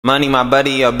Money, my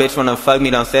buddy, your bitch wanna fuck me,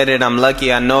 don't say that I'm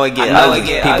lucky, I know it get ugly.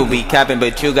 People be capping,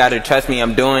 but you gotta trust me,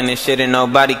 I'm doing this shit and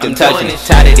nobody can touch me.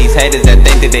 Tired of these haters that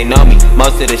think that they know me,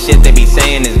 most of the shit they be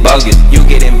saying is bogus. You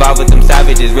get involved with them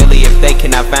savages, really if they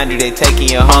cannot find you, they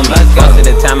taking your homie. Most of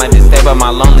the time I just stay by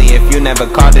my lonely, if you never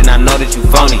called then I know that you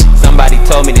phony. Somebody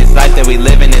told me this life that we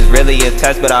living is really a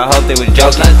test, but I hope they was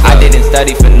joking. I didn't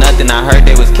study for nothing, I heard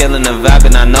they was killing the vibe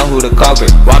and I know who the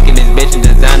culprit. Walking this bitch in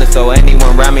designer, so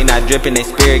anyone around me not dripping, they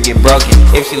spirit get broken.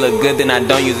 If she look good, then I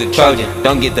don't use a Trojan.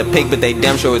 Don't get the pic, but they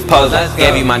damn sure it's posing.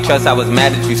 Gave you my trust, I was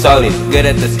mad that you sold it. Good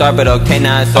at the start, but okay,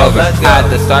 now it's over. High at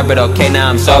the start, but okay, now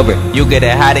I'm sober. You good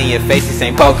at hiding your face, this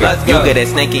ain't poker. You good at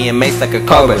snaking your mace like a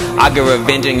cobra. I get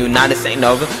revenge on you, now this ain't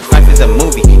over. Life is a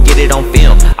movie, get it on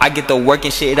film. I get the work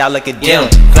and shit out like a gym.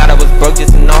 Glad I was broke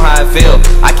just to know how I feel.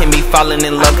 I can be falling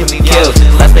in love, can be killed.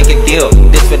 Let's make a deal,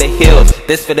 this for the hills.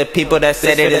 This for the people that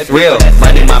said it is real.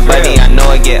 Money, my buddy, I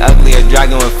know it get ugly. A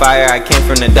dragon with fire, I came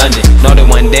from the dungeon. Know that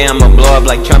one day I'ma blow up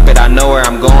like trumpet. I know where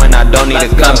I'm going, I don't need a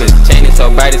compass. Chain is so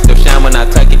bright, it still shine when I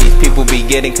tuck it. These people be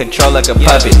getting control like a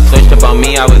puppet. Switched up on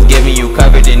me, I was giving you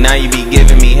coverage, and now you be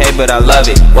giving me hate, but I love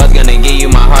it. Was gonna give you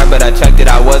my heart, but I chucked it.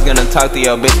 I was gonna talk to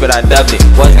your bitch, but I dubbed it.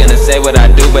 Was gonna say what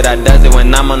I do, but I does it.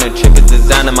 When I'm on a trip, it's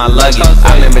designing my luggage.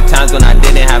 I remember times when I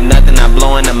didn't have nothing. I'm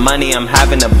blowing the money, I'm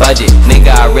having a budget.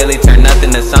 Nigga, I really turned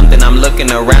nothing to something. I'm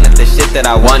looking around at the shit that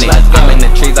I wanted. I'm in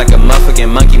the trees like a motherfucking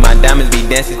monkey. My diamonds be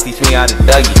dancing, teach me how to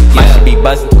Dougie. My shit be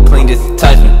bustin' too clean just to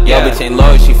touch me. Yo, bitch ain't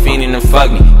loyal, she fiendin' to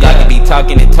fuck me. Y'all can be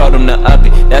talking and told them to up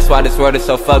it. That's why this world is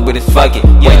so fucked, but it's fucking.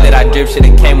 Way that I drip shit,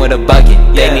 it came with a bucket.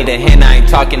 They need a hand, I ain't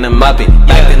talking to Muppet.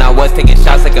 Back then I was taking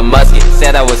shots like a musket.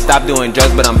 Said I would stop doing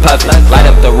drugs, but I'm puffin'. Light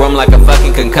up the room like a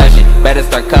fucking concussion. Better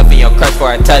start cuffing your crush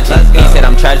before I touch it. He said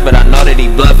I'm trash, but I know that he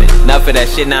bluffing. Enough of that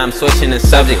shit, now I'm switching the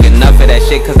subject. Enough of that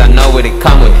shit, cause I know what it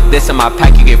come with. This in my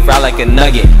pack, you get fried like a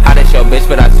nugget. How that's your bitch,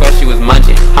 but I swear she was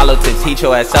munching. Hollow tips heat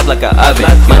your ass up like a oven.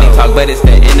 Money talk, but it's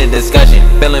the end of discussion.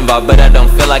 Feel involved, but I don't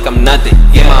feel like I'm nothing.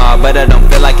 Give my all, but I don't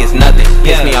feel like it's nothing.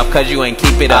 Piss me off cause you ain't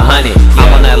keep it 100.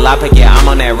 I'm on that lopic, yeah, I'm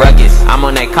on that ruckus. I'm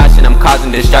on that caution, I'm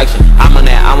causing destruction. I'm on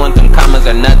that, I want them commas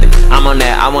or nothing. I'm on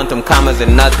that, I want them commas or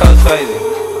nothing. Goes crazy.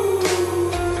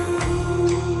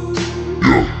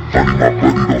 Yeah, honey, my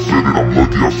buddy, don't say that I'm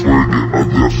lucky, I swear it get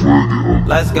ugly, I swear it get ugly.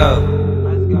 Let's go.